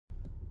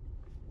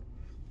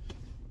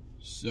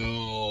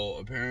So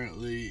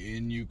apparently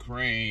in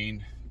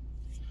Ukraine,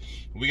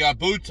 we got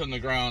boots on the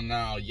ground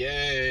now.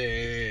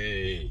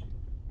 Yay!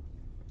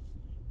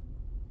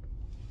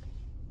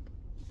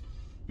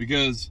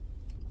 Because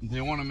they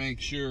want to make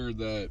sure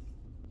that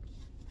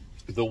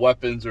the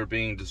weapons are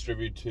being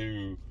distributed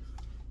to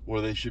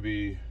where they should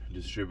be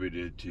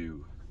distributed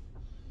to.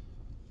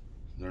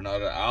 They're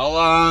not an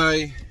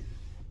ally.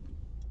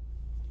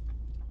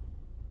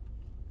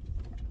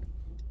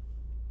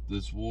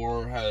 This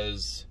war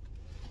has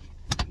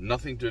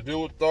nothing to do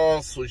with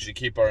us. We should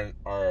keep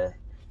our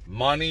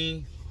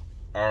money,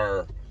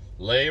 our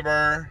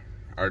labor,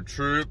 our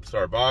troops,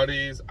 our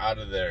bodies out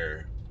of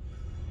there.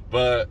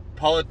 But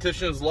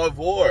politicians love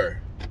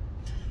war.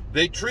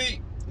 They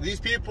treat, these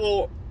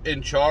people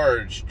in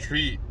charge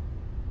treat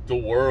the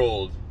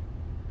world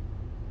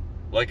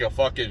like a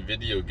fucking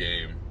video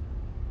game.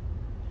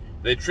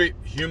 They treat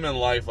human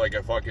life like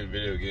a fucking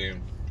video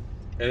game.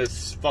 And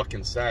it's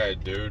fucking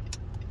sad, dude.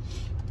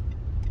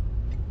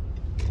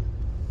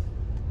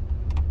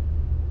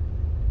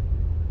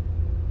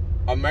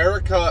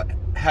 America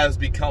has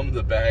become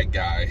the bad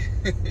guy.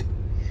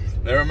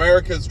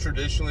 America's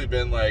traditionally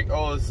been like,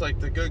 oh, it's like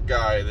the good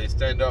guy. They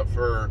stand up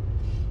for,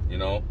 you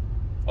know,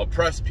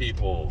 oppressed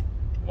people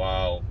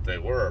while they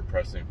were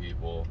oppressing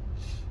people.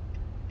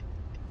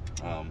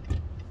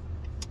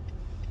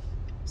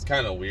 It's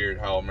kind of weird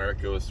how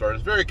America was started.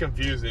 It's very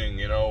confusing,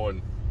 you know,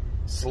 when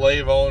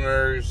slave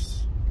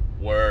owners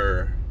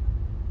were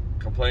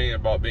complaining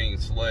about being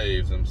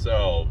slaves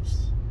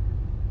themselves.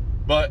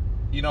 But,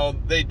 you know,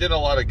 they did a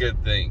lot of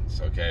good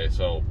things, okay?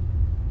 So,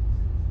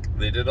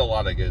 they did a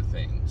lot of good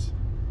things.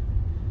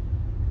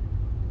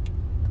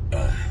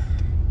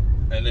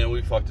 And then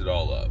we fucked it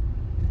all up.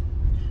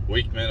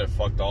 Weak men have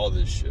fucked all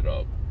this shit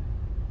up.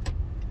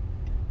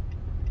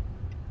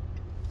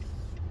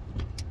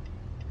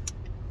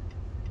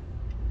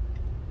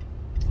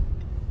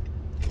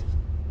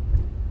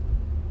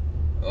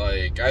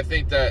 Like, I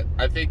think that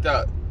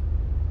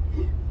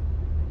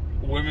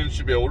women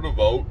should be able to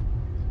vote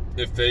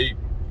if they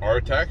are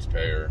a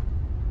taxpayer.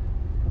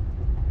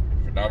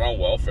 If you're not on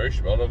welfare, you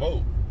should be able to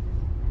vote.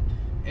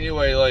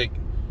 Anyway, like,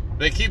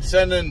 they keep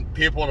sending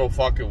people to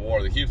fucking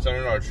war. They keep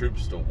sending our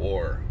troops to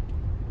war.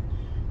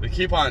 They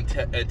keep on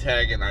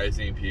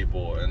antagonizing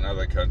people in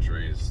other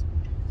countries.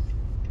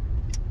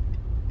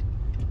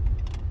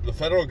 The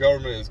federal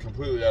government is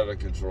completely out of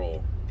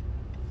control.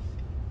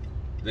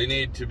 They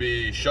need to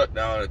be shut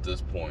down at this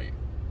point.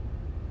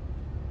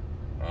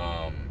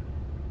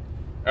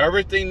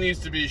 Everything needs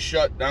to be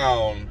shut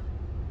down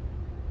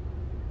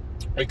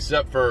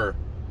except for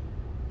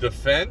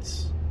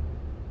defense.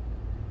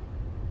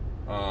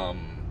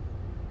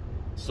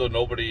 So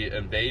nobody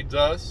invades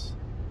us.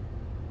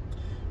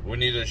 We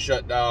need to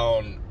shut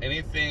down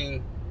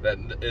anything that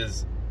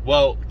is,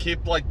 well,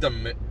 keep like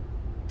the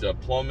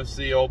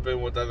diplomacy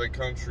open with other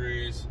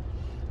countries,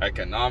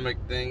 economic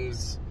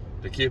things,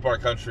 to keep our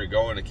country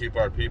going, to keep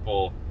our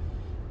people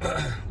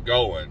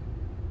going.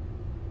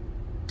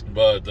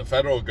 But the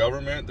federal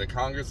government, the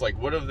Congress,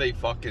 like, what have they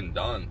fucking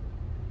done?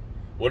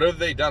 What have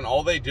they done?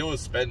 All they do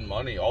is spend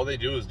money. All they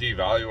do is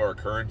devalue our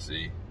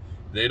currency.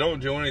 They don't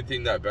do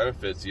anything that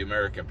benefits the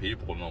American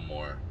people no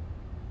more.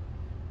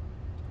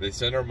 They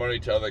send our money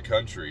to other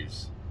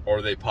countries,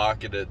 or they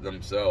pocket it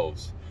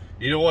themselves.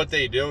 You know what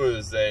they do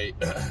is they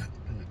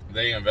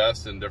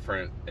invest in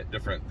different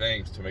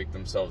things to make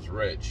themselves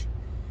rich.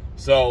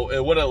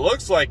 So what it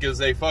looks like is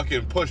they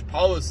fucking push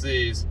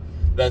policies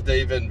that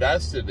they've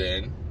invested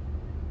in.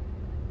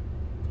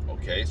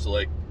 Okay, so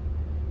like,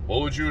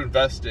 what would you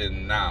invest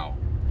in now?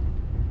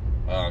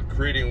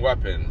 Creating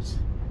weapons.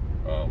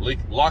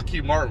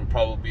 Lockheed Martin would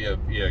probably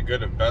be a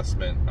good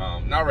investment.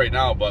 Not right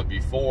now, but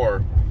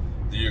before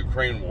the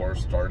Ukraine war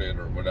started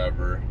or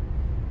whatever.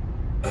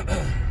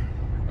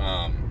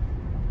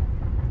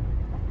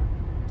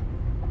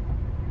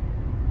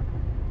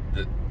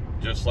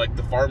 Just like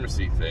the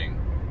pharmacy thing.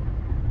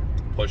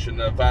 Pushing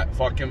the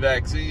fucking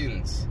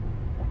vaccines.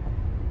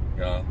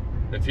 Yeah.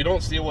 If you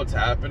don't see what's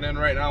happening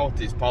right now with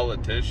these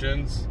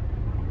politicians,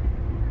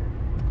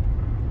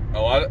 a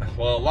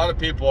lot of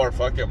people are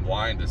fucking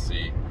blind to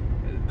see.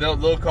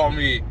 They'll call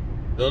me,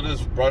 they'll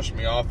just brush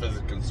me off as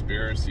a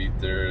conspiracy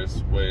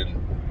theorist when,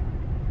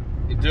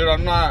 dude,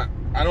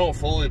 I don't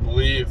fully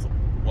believe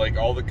like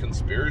all the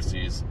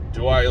conspiracies.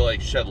 Do I like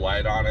shed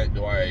light on it?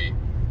 Do I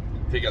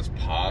think it's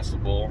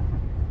possible?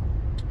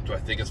 Do I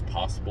think it's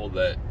possible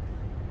that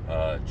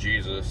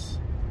Jesus,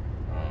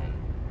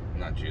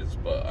 not Jesus,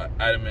 but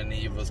Adam and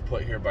Eve was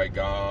put here by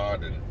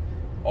God, and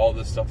all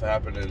this stuff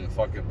happened in the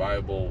fucking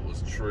Bible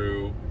was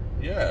true?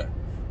 Yeah.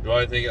 Do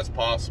I think it's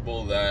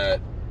possible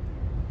that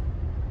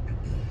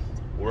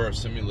we're a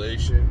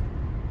simulation?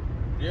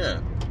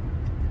 Yeah.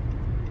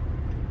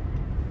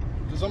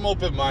 Because I'm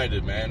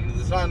open-minded, man.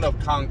 There's not enough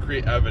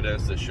concrete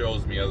evidence that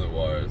shows me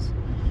otherwise.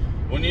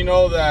 When you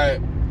know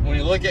that, when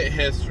you look at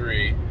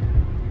history,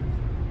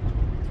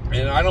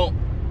 and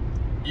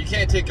you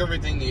can't take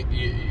everything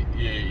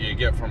you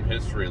get from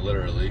history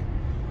literally,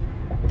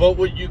 but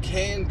what you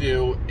can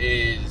do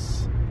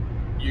is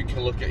you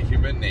can look at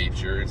human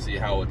nature and see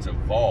how it's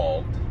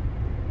evolved.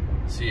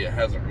 See, it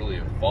hasn't really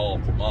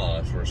evolved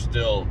much.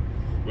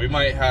 We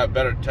might have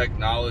better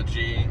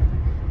technology,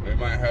 we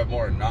might have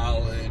more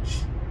knowledge,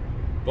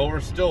 but we're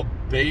still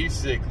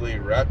basically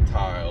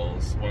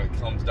reptiles when it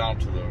comes down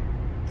to the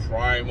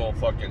primal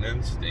fucking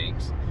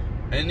instincts.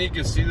 And you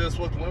can see this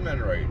with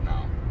women right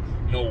now.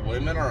 You know,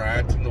 women are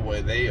acting the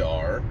way they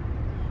are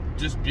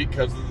just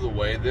because of the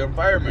way the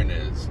environment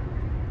is.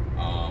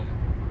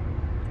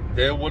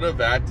 They would have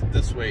acted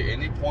this way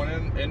any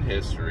point in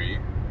history.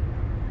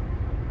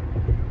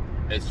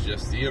 It's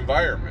just the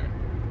environment.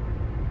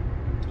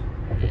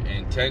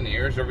 In 10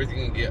 years,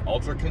 everything can get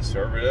ultra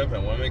conservative,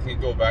 and women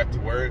can go back to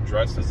wearing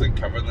dresses and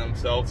covering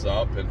themselves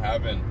up and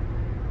having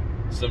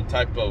some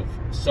type of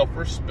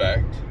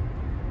self-respect.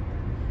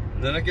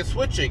 And then it can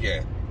switch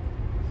again.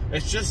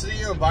 It's just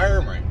the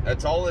environment.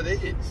 That's all it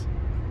is.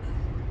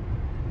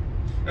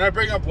 And I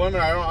bring up women.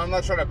 I'm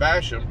not trying to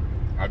bash them.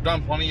 I've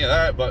done plenty of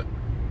that, but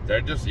they're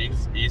just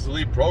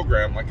easily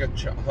programmed like a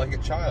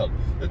child.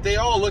 That they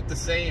all look the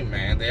same,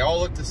 man. They all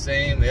look the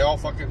same. They all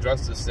fucking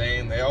dress the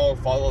same. They all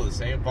follow the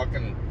same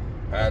fucking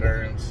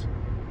patterns.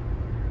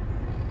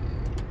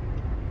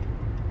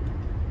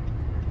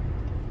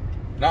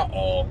 Not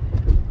all,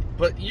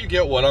 but you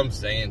get what I'm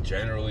saying.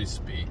 Generally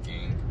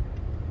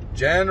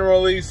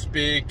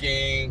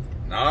speaking,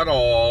 not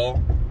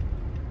all,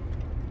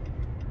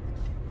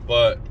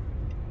 but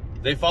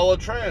they follow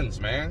trends,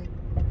 man.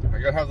 I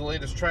gotta have the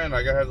latest trend.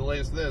 I gotta have the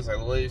latest this. I have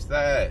the latest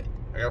that.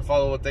 I gotta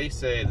follow what they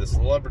say, the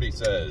celebrity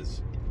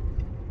says.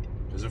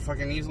 Because they're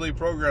fucking easily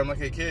programmed like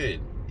a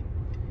kid.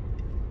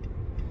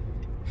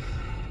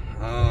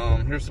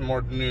 Here's some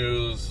more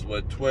news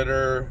with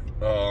Twitter.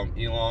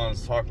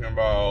 Elon's talking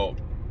about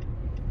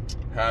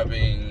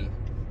having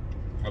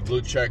a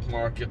blue check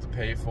mark you have to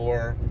pay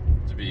for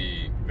to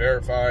be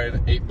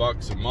verified,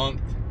 $8 a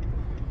month.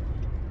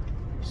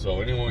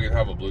 So anyone can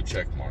have a blue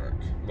check mark.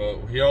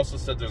 But he also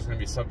said there's going to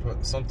be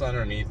something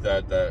underneath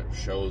that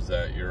shows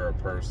that you're a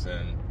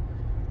person,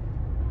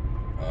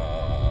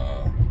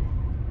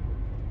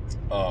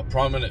 a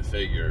prominent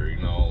figure, you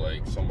know,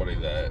 like somebody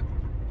that,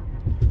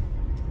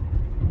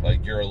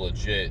 like you're the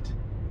legit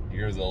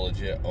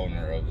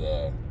owner of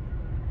the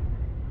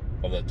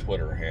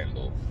Twitter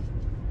handle.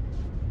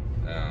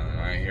 And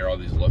I hear all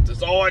these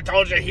leftists, oh, I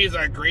told you he's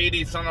a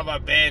greedy son of a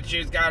bitch.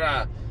 He's got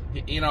a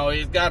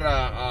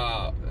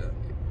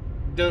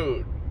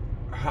dude,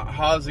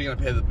 how's he going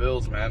to pay the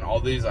bills, man? All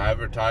these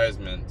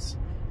advertisements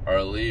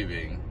are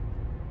leaving.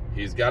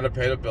 He's got to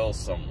pay the bills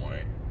some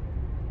way.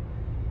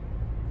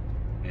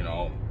 You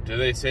know, do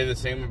they say the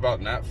same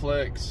about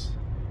Netflix?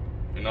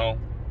 You know,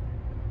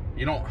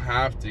 you don't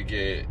have to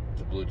get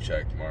the blue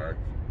check mark.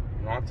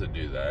 You don't have to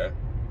do that.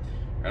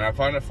 And I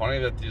find it funny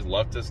that these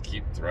leftists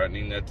keep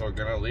threatening that they're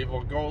going to leave.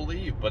 Well, go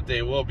leave. But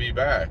they will be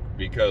back.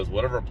 Because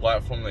whatever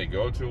platform they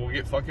go to will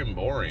get fucking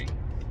boring.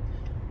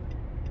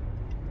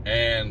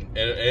 And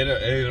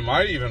it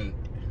might even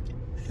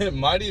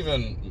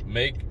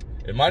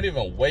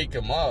wake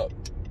them up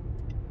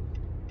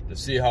to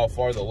see how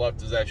far the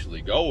left is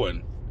actually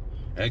going.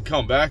 And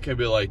come back and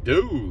be like,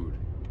 dude,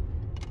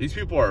 these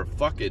people are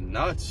fucking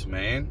nuts,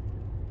 man.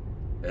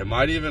 It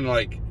might even,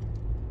 like,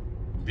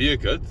 be a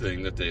good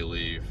thing that they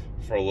leave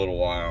for a little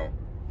while.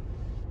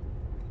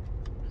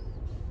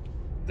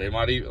 They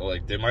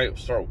might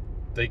start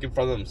thinking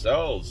for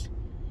themselves,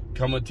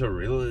 coming to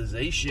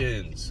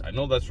realizations. I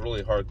know that's a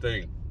really hard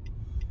thing.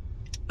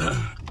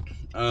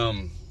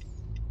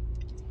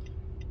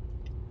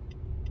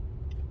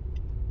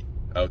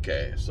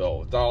 Okay, so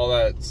with all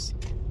that,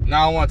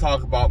 now I want to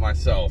talk about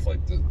myself. Like,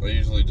 I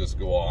usually just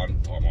go on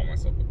and talk about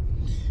myself. But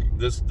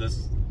this,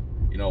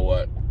 you know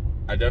what?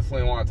 I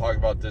definitely want to talk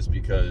about this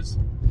because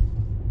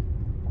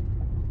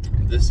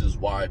this is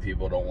why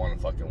people don't want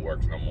to fucking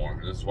work no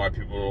more. This is why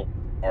people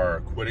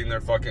are quitting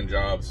their fucking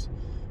jobs,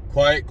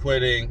 quiet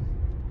quitting,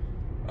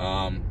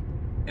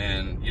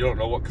 and you don't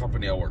know what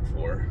company I work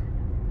for.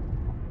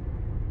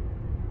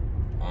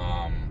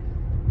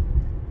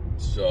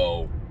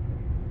 So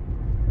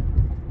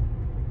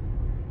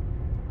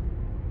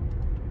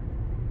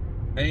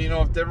and you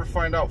know, if they ever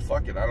find out,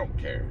 fuck it, I don't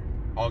care.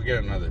 I'll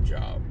get another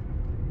job.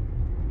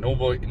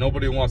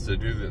 Nobody wants to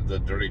do the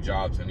dirty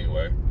jobs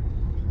anyway.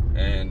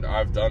 And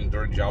I've done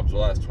dirty jobs the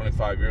last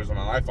 25 years of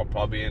my life. I'll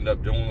probably end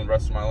up doing the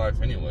rest of my life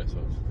anyway, so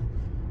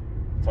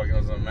it fucking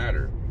doesn't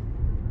matter.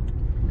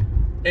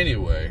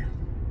 Anyway,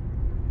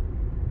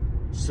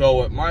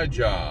 so at my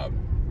job,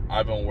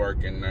 I've been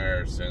working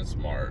there since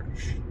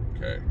March.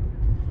 Okay.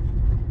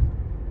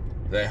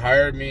 They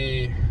hired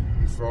me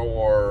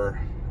for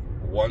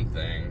one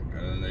thing,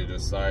 and then they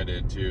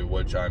decided to,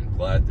 which I'm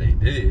glad they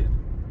did.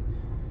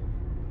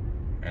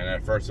 And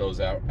at first I was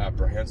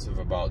apprehensive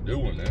about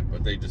doing it,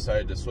 but they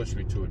decided to switch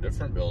me to a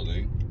different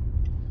building,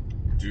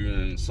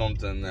 doing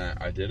something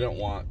that I didn't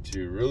want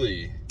to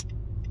really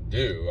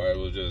do. I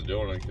was just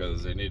doing it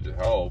because they needed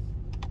help.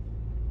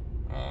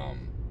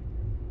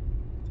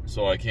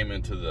 So I came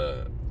into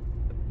the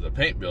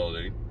paint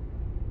building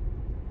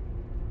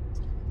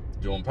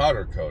doing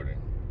powder coating.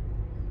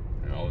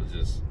 You know, it was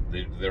just,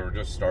 they were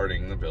just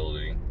starting the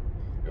building.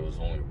 It was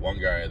only one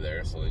guy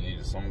there, so they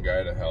needed some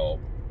guy to help.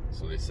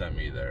 So they sent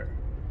me there.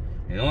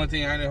 And the only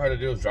thing I knew how to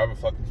do was drive a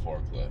fucking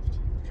forklift.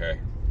 Okay?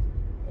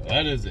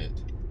 That is it.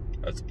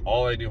 That's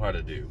all I knew how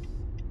to do.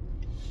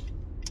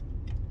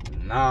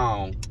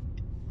 Now,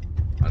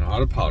 I know how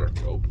to powder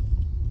coat.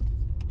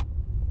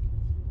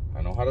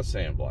 I know how to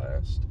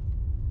sandblast.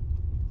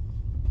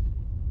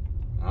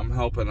 I'm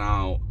helping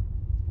out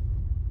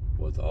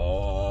with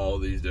all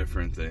these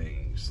different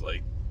things.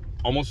 Like,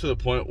 almost to the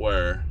point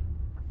where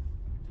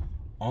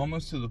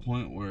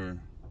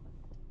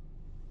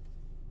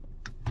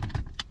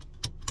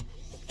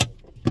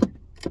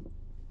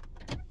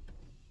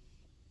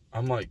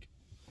I'm like,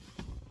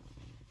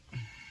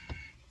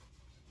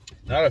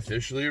 not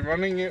officially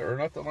running it or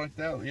nothing like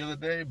that the other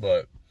day,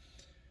 but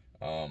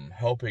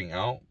helping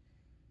out.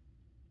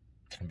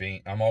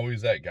 I'm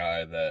always that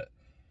guy that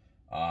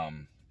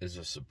is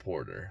a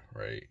supporter,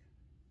 right?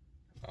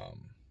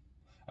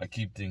 I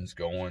keep things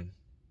going.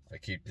 I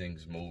keep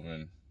things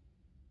moving.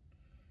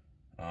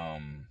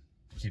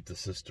 Keep the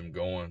system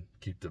going.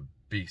 Keep the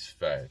beast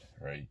fed,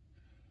 right?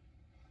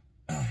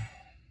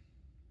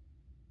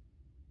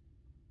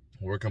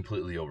 We're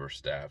completely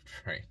overstaffed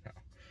right now.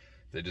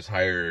 They just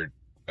hired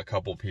a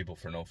couple people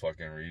for no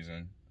fucking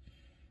reason.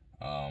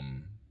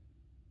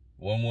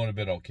 One would have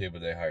been okay,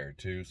 but they hired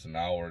two. So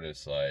now we're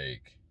just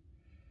like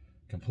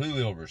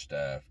completely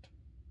overstaffed.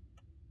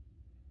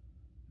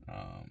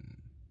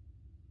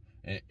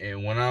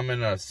 And when I'm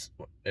in a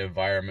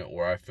environment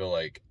where I feel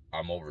like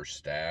I'm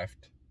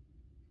overstaffed,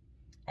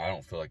 I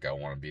don't feel like I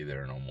want to be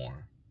there no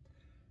more.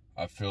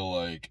 I feel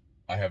like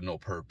I have no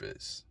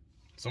purpose.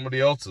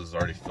 Somebody else has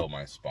already filled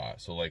my spot.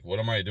 So, like, what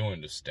am I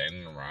doing? Just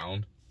standing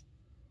around?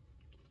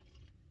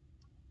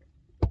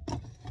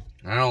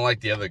 I don't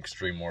like the other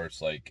extreme where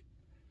it's like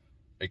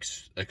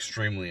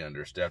extremely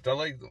understaffed. I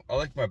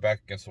like my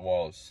back against the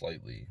wall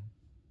slightly.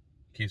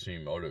 Keeps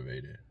me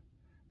motivated,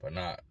 but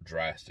not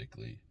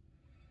drastically.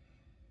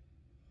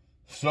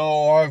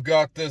 So I've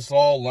got this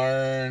all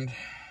learned.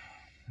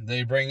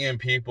 They bring in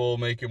people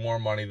making more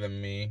money than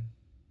me.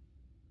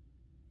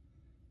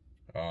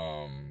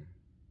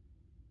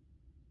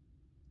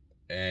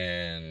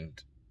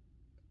 And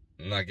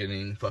I'm not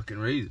getting any fucking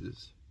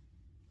raises.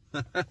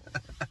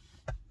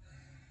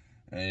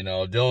 And, you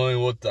know,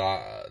 dealing with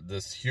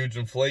this huge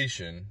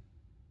inflation.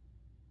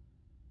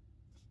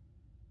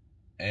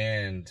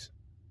 And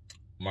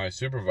my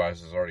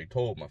supervisor's already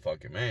told my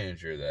fucking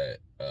manager that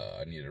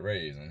I need a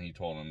raise. And he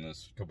told him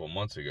this a couple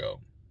months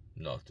ago.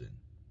 Nothing.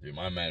 Dude,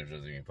 my manager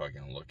doesn't even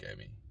fucking look at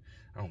me.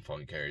 I don't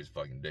fucking carry his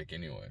fucking dick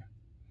anyway.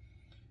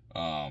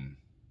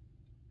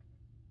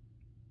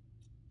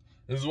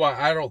 This is why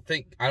I don't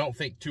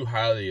think too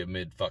highly of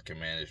mid fucking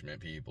management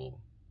people.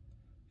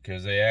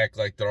 Because they act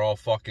like they're all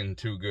fucking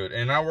too good.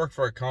 And I work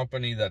for a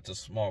company that's a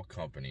small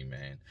company,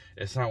 man.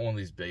 It's not one of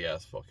these big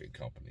ass fucking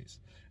companies.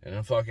 And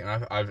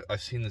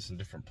I've seen this in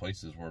different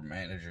places where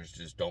managers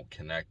just don't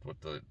connect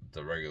with the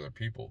regular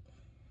people.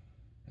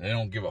 They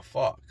don't give a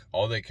fuck.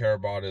 All they care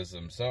about is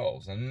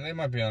themselves. And they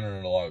might be under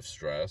a lot of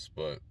stress,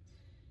 but,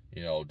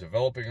 you know,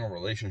 developing a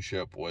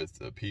relationship with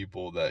the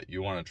people that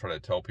you want to try to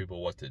tell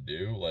people what to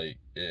do, like,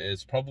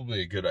 it's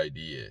probably a good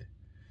idea.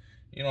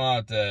 You don't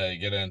have to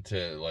get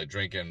into, like,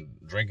 drinking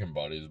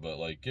buddies, but,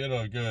 like, get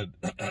a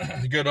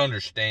good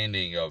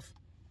understanding of,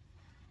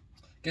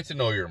 get to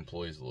know your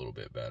employees a little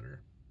bit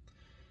better.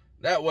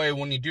 That way,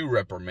 when you do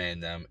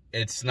reprimand them,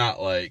 it's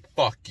not like,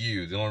 fuck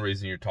you, the only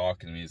reason you're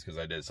talking to me is because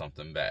I did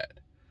something bad.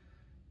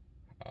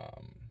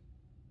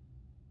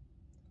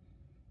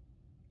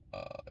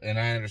 And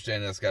I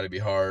understand that's got to be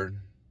hard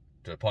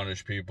to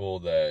punish people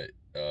that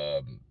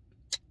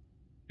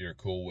you're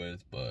cool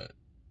with, but,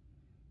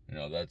 you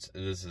know, this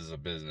is a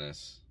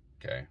business,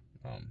 okay?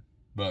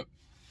 But,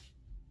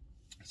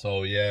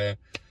 so, yeah,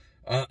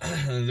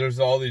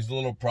 there's all these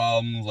little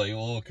problems, like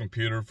little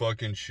computer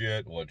fucking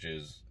shit, which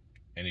is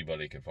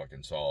anybody can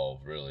fucking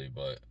solve, really,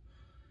 but,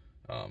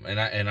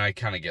 and I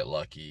kind of get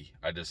lucky.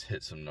 I just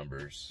hit some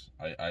numbers.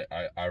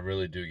 I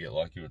really do get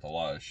lucky with a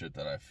lot of shit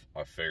that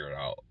I figured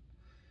out.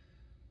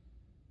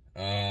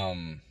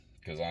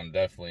 Because I'm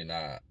definitely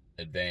not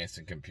advanced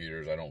in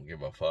computers. I don't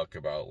give a fuck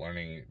about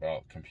learning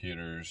about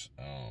computers.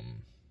 I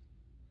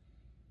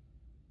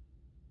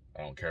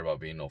don't care about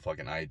being no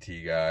fucking IT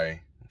guy.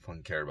 I don't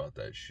fucking care about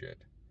that shit.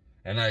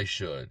 And I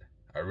should.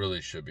 I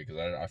really should, because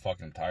I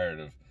fucking tired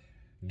of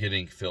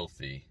getting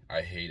filthy.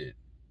 I hate it.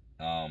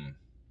 But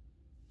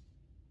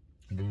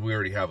we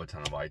already have a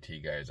ton of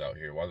IT guys out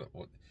here.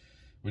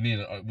 We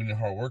need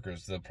hard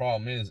workers. The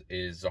problem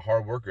is the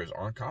hard workers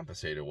aren't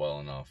compensated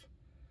well enough.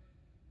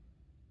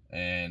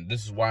 And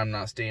this is why I'm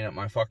not staying at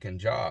my fucking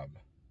job,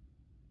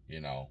 you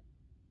know.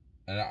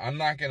 And I'm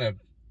not gonna,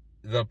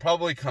 they'll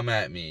probably come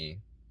at me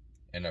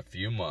in a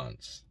few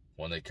months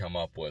when they come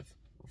up with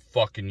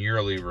fucking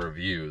yearly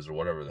reviews or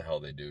whatever the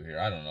hell they do here.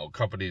 I don't know.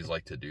 Companies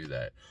like to do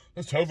that.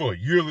 Let's have a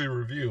yearly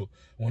review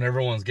when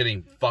everyone's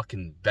getting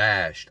fucking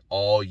bashed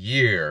all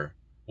year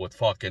with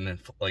fucking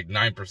like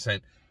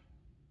 9%.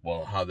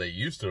 Well, how they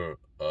used to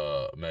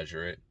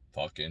measure it.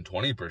 Fucking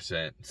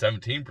 20%,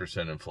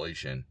 17%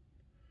 inflation.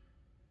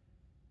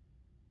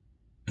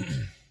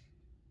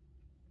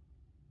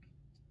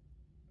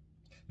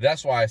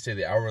 That's why I say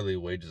the hourly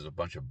wage is a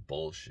bunch of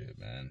bullshit,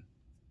 man.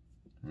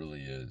 It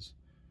really is.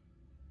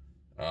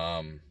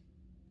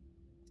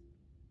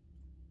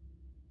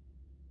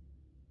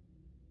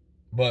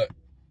 But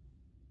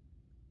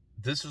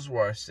this is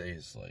where I say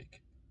it's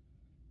like,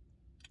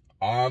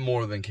 I'm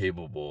more than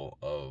capable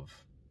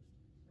of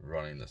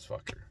running this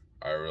fucker.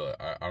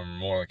 I'm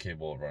more than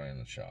capable of running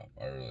the shop.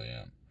 I really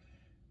am.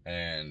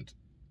 And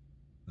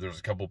there's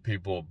a couple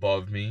people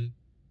above me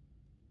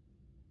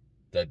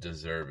that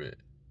deserve it.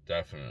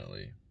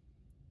 Definitely.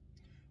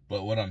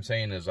 But what I'm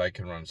saying is I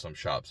can run some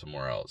shop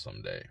somewhere else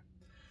someday.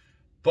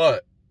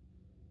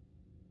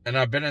 And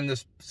I've been in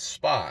this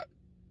spot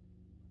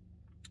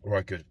where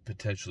I could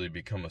potentially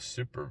become a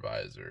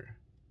supervisor.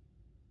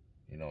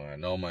 You know, I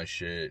know my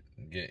shit,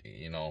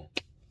 know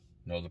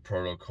the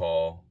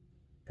protocol,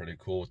 pretty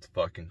cool with the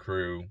fucking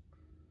crew,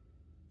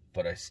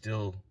 but I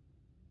still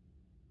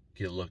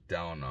get looked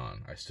down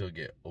on. I still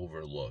get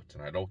overlooked,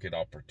 and I don't get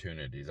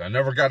opportunities. I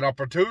never got an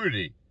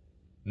opportunity.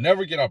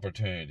 Never get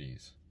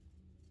opportunities.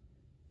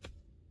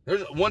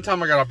 There's one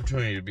time I got an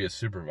opportunity to be a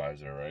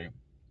supervisor, right?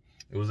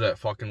 It was at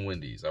fucking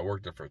Wendy's. I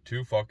worked there for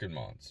 2 fucking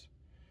months.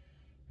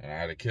 And I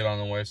had a kid on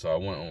the way, so I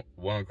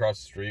went across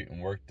the street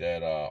and worked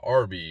at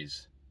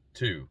Arby's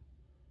too.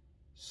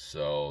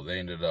 So they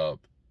ended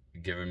up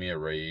giving me a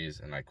raise,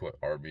 and I quit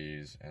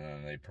Arby's, and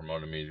then they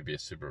promoted me to be a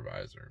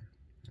supervisor.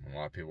 And a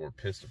lot of people were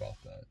pissed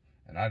about that.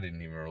 And I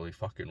didn't even really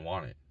fucking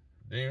want it.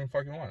 But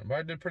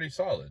I did pretty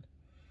solid.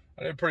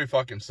 I did pretty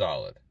fucking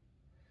solid.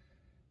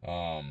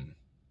 But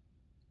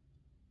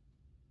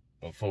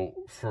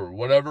for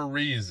whatever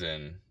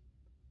reason,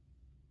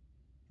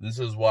 this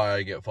is why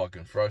I get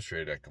fucking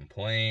frustrated. I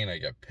complain, I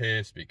get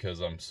pissed because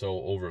I'm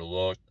so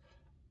overlooked,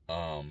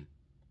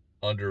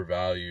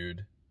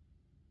 undervalued.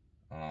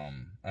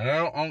 And I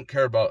don't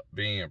care about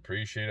being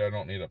appreciated. I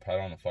don't need a pat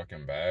on the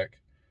fucking back.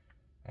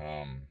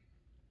 I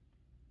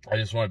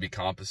just want to be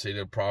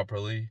compensated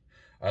properly.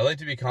 I like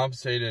to be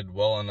compensated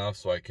well enough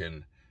so I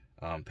can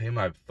pay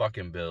my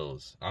fucking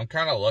bills. I'm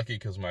kind of lucky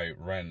because my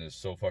rent is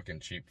so fucking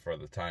cheap for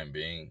the time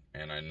being,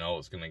 and I know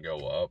it's going to go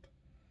up.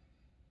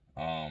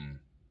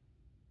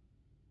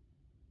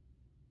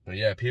 But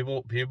yeah,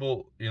 people,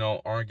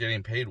 aren't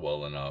getting paid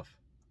well enough,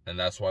 and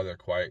that's why they're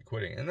quiet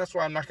quitting. And that's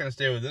why I'm not going to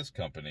stay with this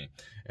company.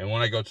 And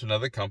when I go to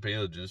another company,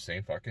 they'll do the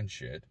same fucking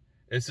shit.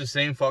 It's the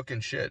same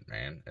fucking shit,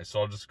 man. And so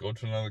I'll just go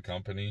to another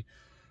company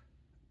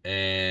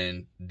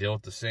and deal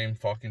with the same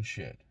fucking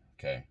shit,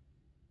 okay?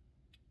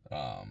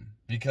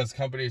 Because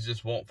companies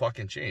just won't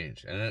fucking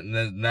change.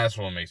 And that's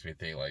what makes me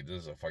think, like,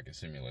 this is a fucking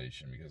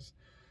simulation. Because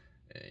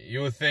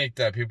you would think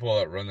that people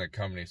that run their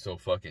company so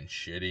fucking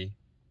shitty,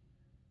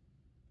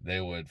 they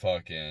would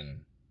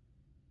fucking,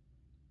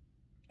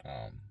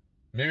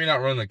 maybe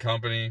not run the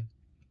company,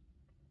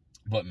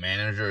 but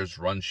managers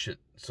run shit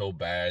so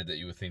bad that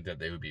you would think that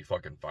they would be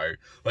fucking fired.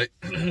 Like,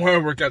 where I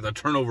work at, the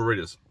turnover rate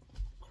is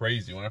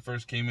crazy. When I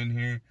first came in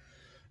here,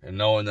 and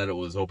knowing that it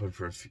was open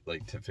for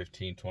like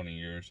 15, 20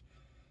 years,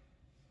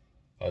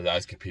 I was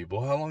asking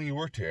people, how long you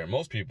worked here? And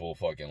most people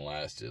fucking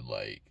lasted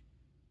like,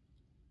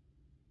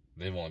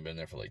 they've only been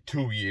there for like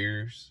 2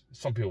 years.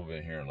 Some people have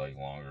been here like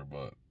longer,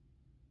 but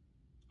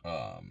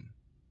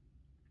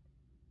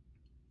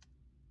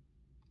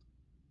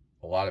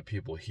a lot of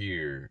people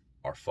here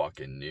are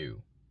fucking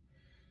new,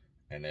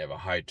 and they have a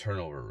high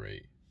turnover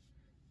rate.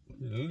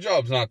 The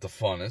job's not the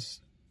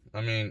funnest.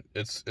 I mean,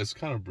 it's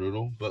kind of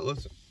brutal, but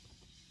listen,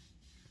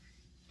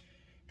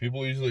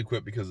 people usually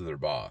quit because of their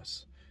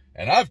boss.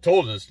 And I've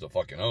told this to the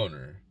fucking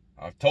owner.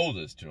 I've told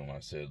this to him.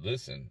 I said,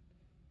 listen,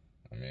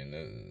 I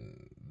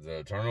mean,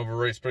 the turnover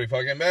rate's pretty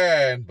fucking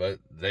bad, but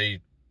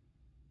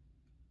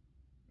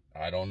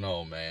I don't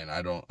know, man.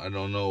 I don't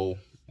know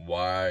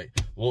why.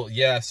 Well,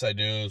 yes, I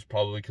do. It's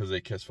probably because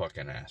they kiss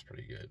fucking ass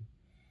pretty good.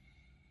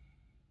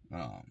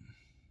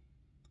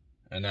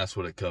 And that's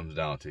what it comes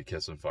down to,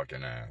 kissing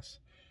fucking ass.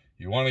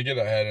 You want to get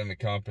ahead in the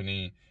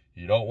company.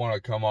 You don't want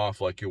to come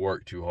off like you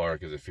work too hard,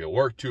 because if you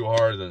work too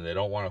hard, then they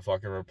don't want to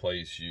fucking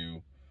replace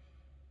you.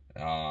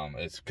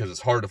 It's because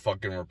it's hard to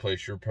fucking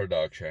replace your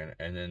production,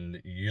 and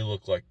then you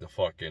look like the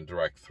fucking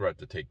direct threat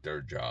to take their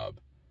job.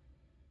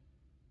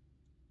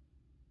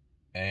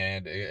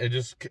 And it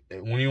just,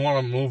 when you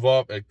want to move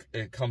up,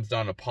 it comes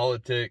down to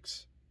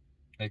politics.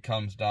 It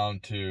comes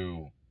down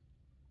to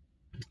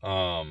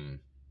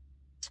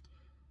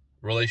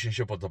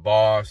relationship with the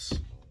boss.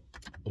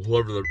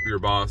 Whoever your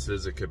boss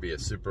is, it could be a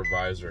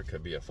supervisor, it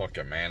could be a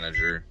fucking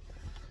manager.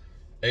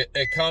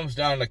 It comes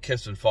down to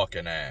kissing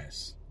fucking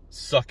ass,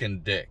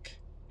 sucking dick.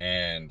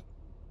 And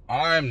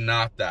I'm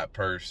not that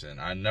person.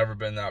 I've never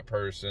been that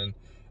person.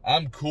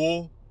 I'm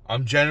cool.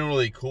 I'm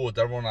generally cool with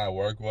everyone I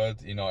work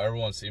with. You know,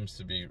 everyone seems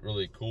to be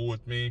really cool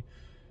with me.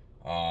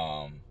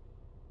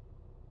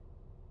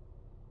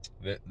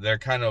 They're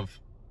kind of,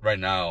 right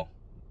now,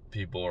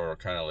 people are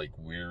kind of like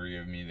weary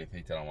of me. They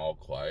think that I'm all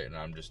quiet, and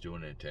I'm just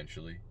doing it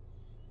intentionally.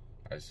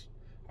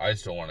 I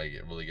just don't want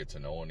to really get to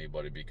know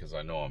anybody because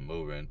I know I'm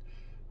moving.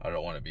 I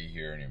don't want to be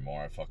here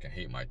anymore. I fucking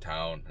hate my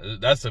town.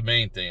 That's the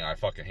main thing. I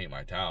fucking hate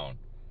my town.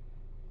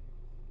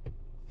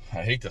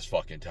 I hate this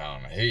fucking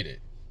town. I hate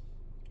it.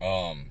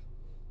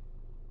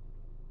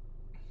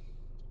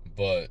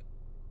 But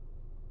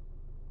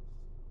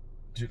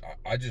dude,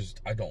 I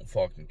don't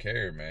fucking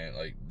care, man.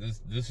 Like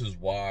this is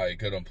why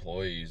good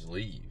employees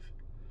leave,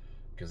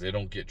 because they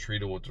don't get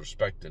treated with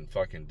respect and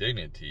fucking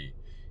dignity.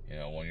 You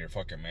know, when your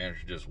fucking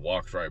manager just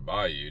walks right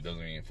by you,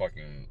 doesn't even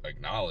fucking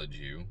acknowledge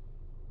you,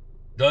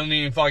 doesn't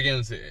even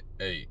fucking say,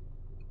 hey.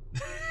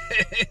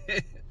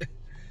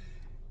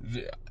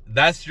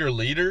 That's your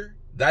leader?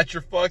 That's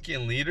your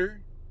fucking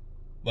leader?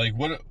 Like,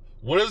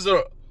 what is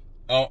a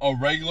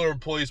regular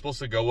employee supposed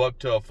to go up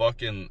to a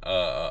fucking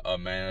a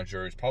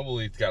manager? He's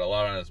probably got a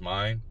lot on his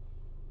mind,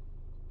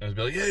 and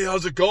be like, "Hey,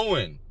 how's it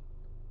going?"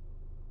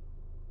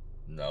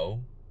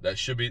 No, that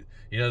should be.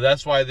 You know,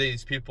 that's why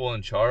these people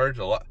in charge.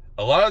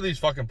 A lot of these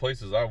fucking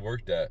places I've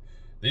worked at,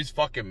 these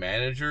fucking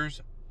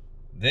managers,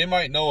 they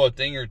might know a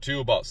thing or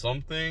two about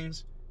some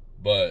things,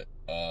 but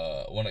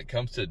when it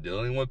comes to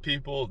dealing with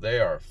people, they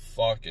are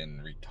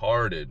fucking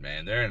retarded,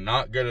 man. They're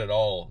not good at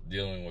all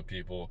dealing with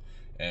people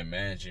and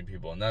managing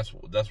people, and that's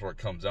where it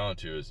comes down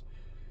to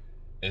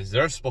is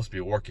they're supposed to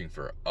be working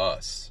for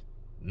us,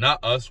 not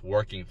us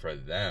working for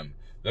them.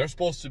 They're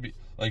supposed to be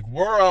like,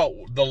 we're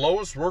out. The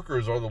lowest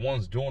workers are the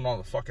ones doing all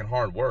the fucking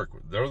hard work.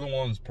 They're the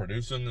ones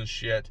producing this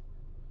shit,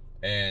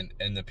 and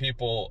the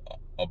people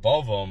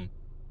above them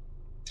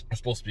are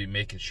supposed to be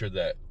making sure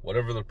that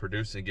whatever they're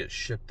producing gets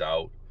shipped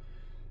out.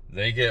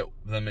 They get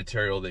the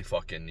material they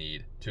fucking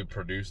need to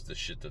produce the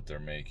shit that they're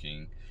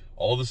making.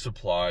 All the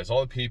supplies,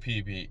 all the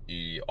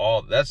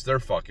PPE, that's their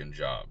fucking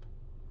job.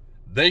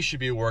 They should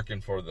be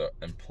working for the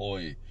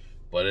employee,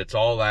 but it's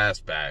all ass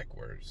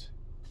backwards.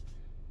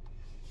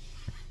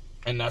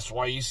 And that's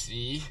why you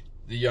see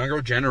the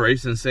younger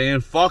generation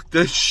saying, fuck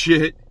this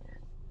shit.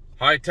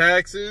 High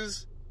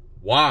taxes?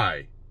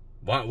 Why?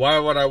 Why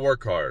would I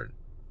work hard?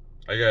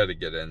 I gotta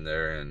get in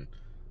there, and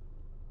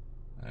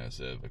like I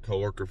said, if a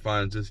coworker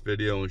finds this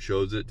video and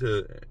shows it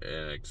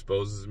and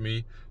exposes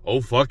me, oh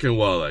fucking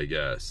well, I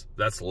guess.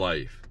 That's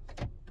life.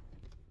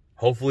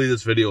 Hopefully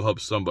this video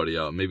helps somebody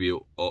out. Maybe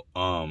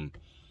open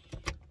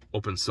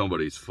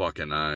somebody's fucking eyes.